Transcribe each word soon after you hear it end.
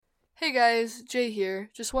Hey guys, Jay here.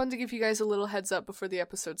 Just wanted to give you guys a little heads up before the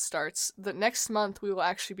episode starts that next month we will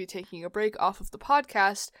actually be taking a break off of the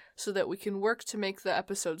podcast so that we can work to make the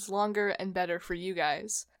episodes longer and better for you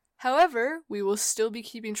guys. However, we will still be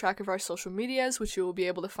keeping track of our social medias, which you will be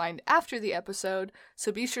able to find after the episode,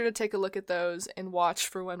 so be sure to take a look at those and watch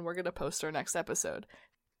for when we're going to post our next episode.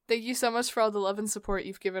 Thank you so much for all the love and support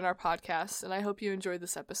you've given our podcast, and I hope you enjoyed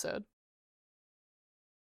this episode.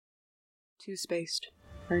 Too spaced.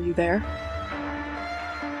 Are you there?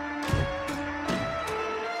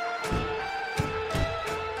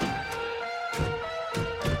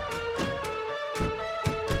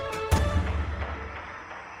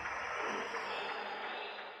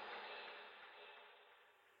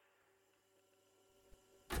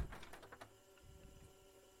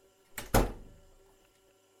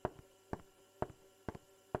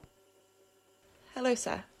 Hello,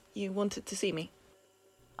 sir. You wanted to see me?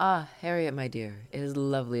 Ah, Harriet, my dear, it is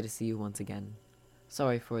lovely to see you once again.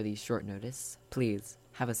 Sorry for the short notice. Please,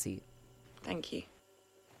 have a seat. Thank you.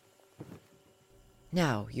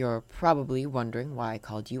 Now, you're probably wondering why I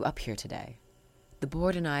called you up here today. The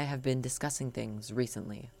board and I have been discussing things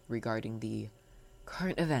recently regarding the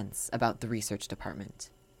current events about the research department.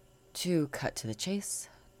 To cut to the chase,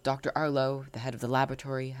 Dr. Arlo, the head of the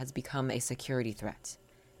laboratory, has become a security threat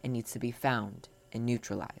and needs to be found and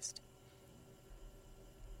neutralized.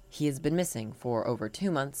 He has been missing for over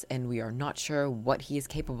 2 months, and we are not sure what he is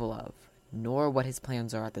capable of, nor what his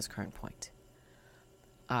plans are at this current point.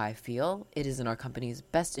 I feel it is in our company's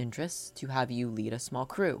best interests to have you lead a small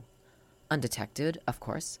crew, undetected, of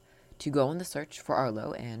course, to go on the search for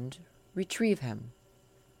Arlo and retrieve him.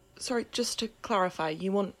 Sorry, just to clarify,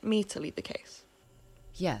 you want me to lead the case?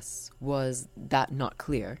 Yes, was that not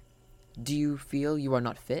clear? Do you feel you are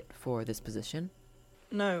not fit for this position?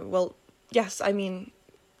 No, well, yes,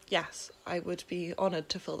 yes, I would be honored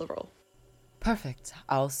to fill the role. Perfect.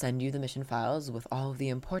 I'll send you the mission files with all of the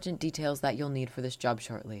important details that you'll need for this job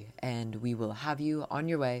shortly, and we will have you on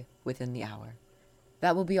your way within the hour.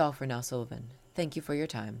 That will be all for now, Sullivan. Thank you for your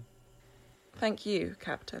time. Thank you,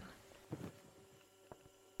 Captain.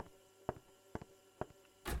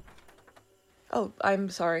 Oh, I'm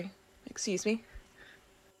sorry. Excuse me.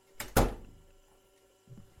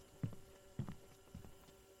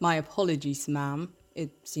 My apologies, ma'am. It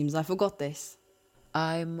seems I forgot this.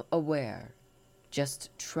 I'm aware. Just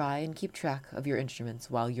try and keep track of your instruments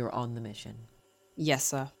while you're on the mission. Yes,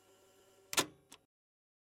 sir.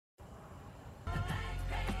 Okay,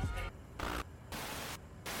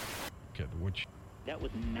 but which... That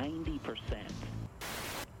was 90%.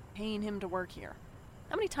 Paying him to work here.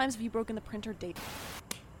 How many times have you broken the printer date?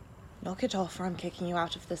 Knock it off or I'm kicking you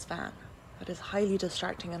out of this van. It is highly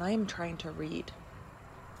distracting and I am trying to read.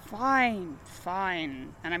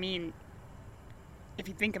 Fine. And I mean, if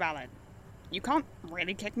you think about it, you can't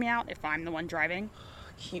really kick me out if I'm the one driving.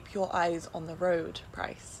 Keep your eyes on the road,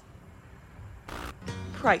 Price.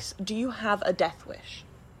 Price, do you have a death wish?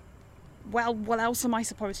 Well, what else am I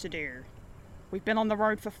supposed to do? We've been on the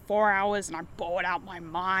road for 4 hours and I'm bored out my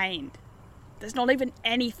mind. There's not even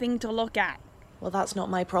anything to look at. Well, that's not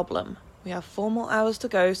my problem. We have 4 more hours to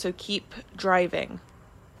go, so keep driving.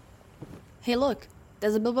 Hey, look.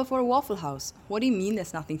 There's a billboard for a Waffle House. What do you mean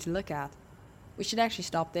there's nothing to look at? We should actually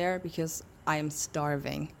stop there because I am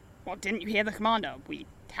starving. Well, didn't you hear the commander? We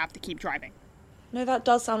have to keep driving. No, that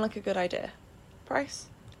does sound like a good idea. Price,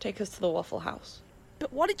 take us to the Waffle House.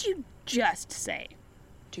 But what did you just say?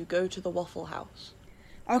 To go to the Waffle House.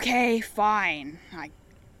 Okay, fine. I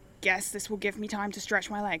guess this will give me time to stretch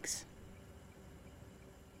my legs.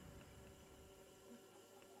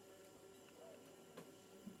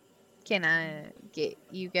 Can I get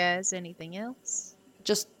you guys anything else?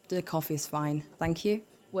 Just the coffee is fine, thank you.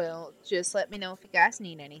 Well, just let me know if you guys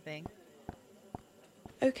need anything.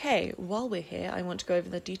 Okay, while we're here, I want to go over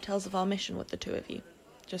the details of our mission with the two of you,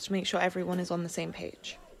 just to make sure everyone is on the same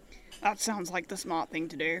page. That sounds like the smart thing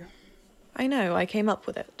to do. I know, I came up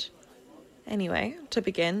with it. Anyway, to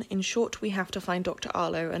begin, in short, we have to find Dr.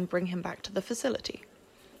 Arlo and bring him back to the facility.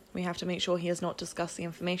 We have to make sure he has not discussed the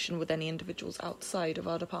information with any individuals outside of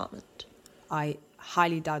our department. I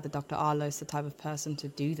highly doubt that Dr. Arlo is the type of person to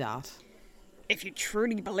do that. If you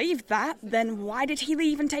truly believe that, then why did he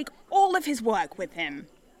leave and take all of his work with him?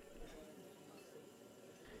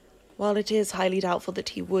 While it is highly doubtful that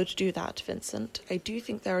he would do that, Vincent, I do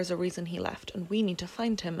think there is a reason he left, and we need to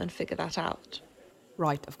find him and figure that out.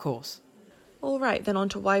 Right, of course. All right, then on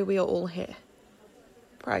to why we are all here.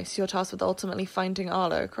 Price, you're tasked with ultimately finding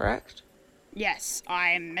Arlo, correct? Yes,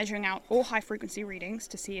 I'm measuring out all high-frequency readings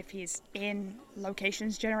to see if he's in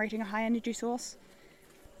locations generating a high-energy source.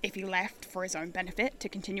 If he left for his own benefit to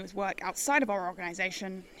continue his work outside of our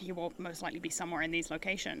organization, he will most likely be somewhere in these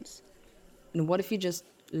locations. And what if he just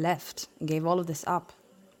left and gave all of this up?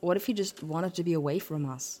 What if he just wanted to be away from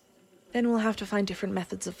us? Then we'll have to find different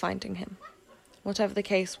methods of finding him. Whatever the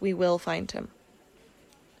case, we will find him.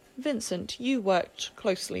 Vincent, you worked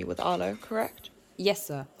closely with Arlo, correct? Yes,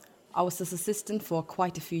 sir. I was his assistant for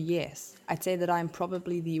quite a few years. I'd say that I'm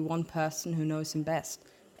probably the one person who knows him best.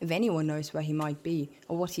 If anyone knows where he might be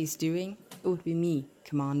or what he's doing, it would be me,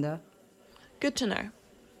 Commander. Good to know.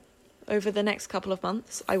 Over the next couple of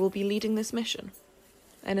months, I will be leading this mission.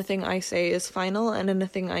 Anything I say is final, and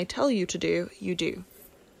anything I tell you to do, you do.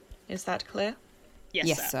 Is that clear?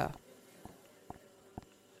 Yes, sir.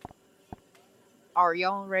 Are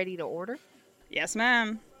y'all ready to order? Yes,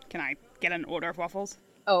 ma'am. Can I get an order of waffles?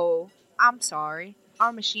 Oh, I'm sorry.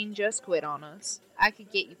 Our machine just quit on us. I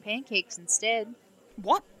could get you pancakes instead.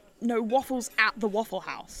 What? No waffles at the Waffle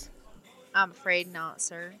House? I'm afraid not,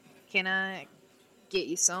 sir. Can I get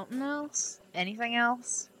you something else? Anything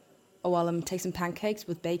else? Oh, well, take some pancakes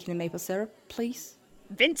with bacon and maple syrup, please.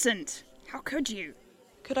 Vincent, how could you?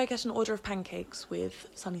 Could I get an order of pancakes with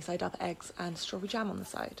sunny side up eggs and strawberry jam on the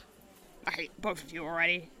side? I hate both of you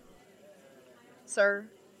already. Sir,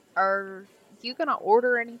 are you gonna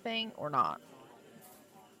order anything or not?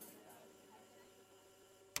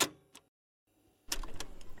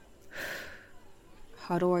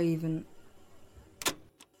 How do I even...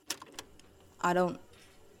 I don't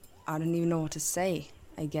even know what to say,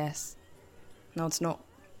 I guess. No, it's not.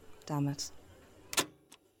 Damn it.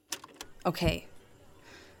 Okay.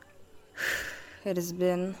 It has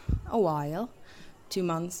been a while. 2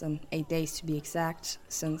 months and 8 days to be exact,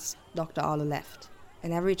 since Dr. Arlo left.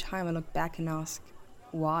 And every time I look back and ask,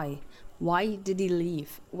 why? Why did he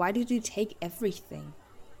leave? Why did he take everything?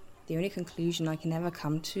 The only conclusion I can ever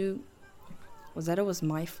come to was that it was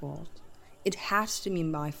my fault. It had to be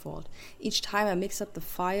my fault. Each time I mixed up the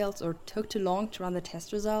files or took too long to run the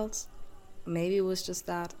test results. Maybe it was just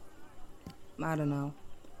that. I don't know.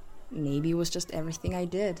 Maybe it was just everything I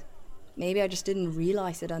did. Maybe I just didn't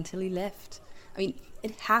realize it until he left. I mean,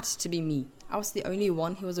 it had to be me. I was the only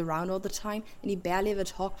one who was around all the time, and he barely ever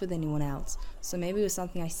talked with anyone else. So maybe it was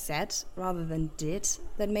something I said rather than did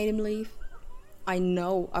that made him leave. I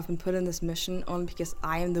know I've been put on this mission only because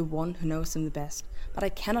I am the one who knows him the best. But I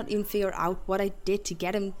cannot even figure out what I did to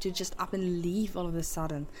get him to just up and leave all of a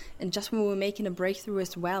sudden. And just when we were making a breakthrough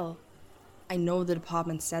as well. I know the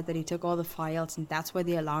department said that he took all the files and that's why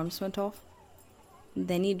the alarms went off. And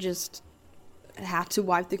then he just had to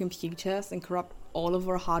wipe the computers and corrupt all of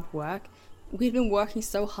our hard work. We've been working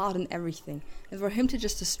so hard on everything. And for him to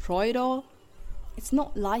just destroy it all, it's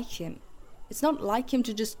not like him. It's not like him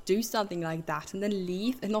to just do something like that and then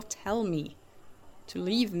leave and not tell me. To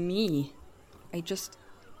leave me. I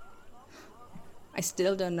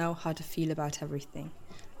still don't know how to feel about everything.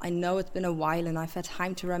 I know it's been a while and I've had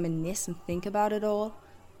time to reminisce and think about it all,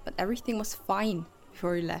 but everything was fine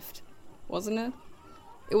before he left, wasn't it?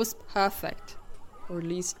 It was perfect. Or at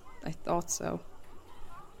least I thought so.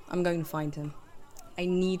 I'm going to find him. I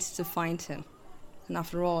need to find him. And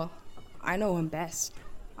after all, I know him best.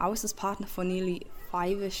 I was his partner for nearly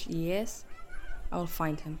 5-ish years. I will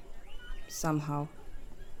find him. Somehow.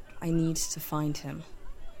 I need to find him.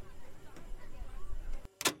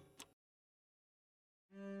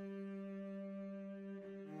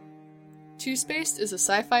 Two Spaced is a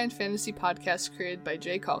sci-fi and fantasy podcast created by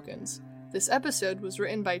Jay Calkins. This episode was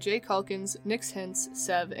written by Jay Calkins, Nix Hintz,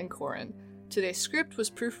 Sev, and Corin. Today's script was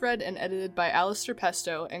proofread and edited by Alistair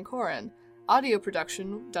Pesto and Corin. Audio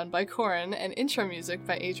production done by Corin, and intro music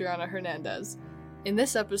by Adriana Hernandez. In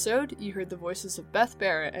this episode, you heard the voices of Beth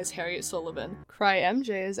Barrett as Harriet Sullivan, Cry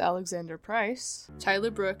MJ as Alexander Price,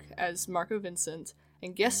 Tyler Brooke as Marco Vincent,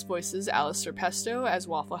 and guest voices Alistair Pesto as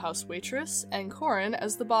Waffle House waitress, and Corin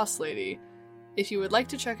as the boss lady. If you would like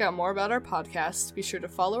to check out more about our podcast, be sure to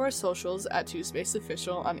follow our socials at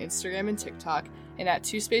 2spaceofficial on Instagram and TikTok, and at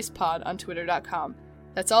 2spacepod on twitter.com.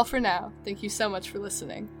 That's all for now. Thank you so much for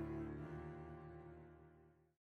listening.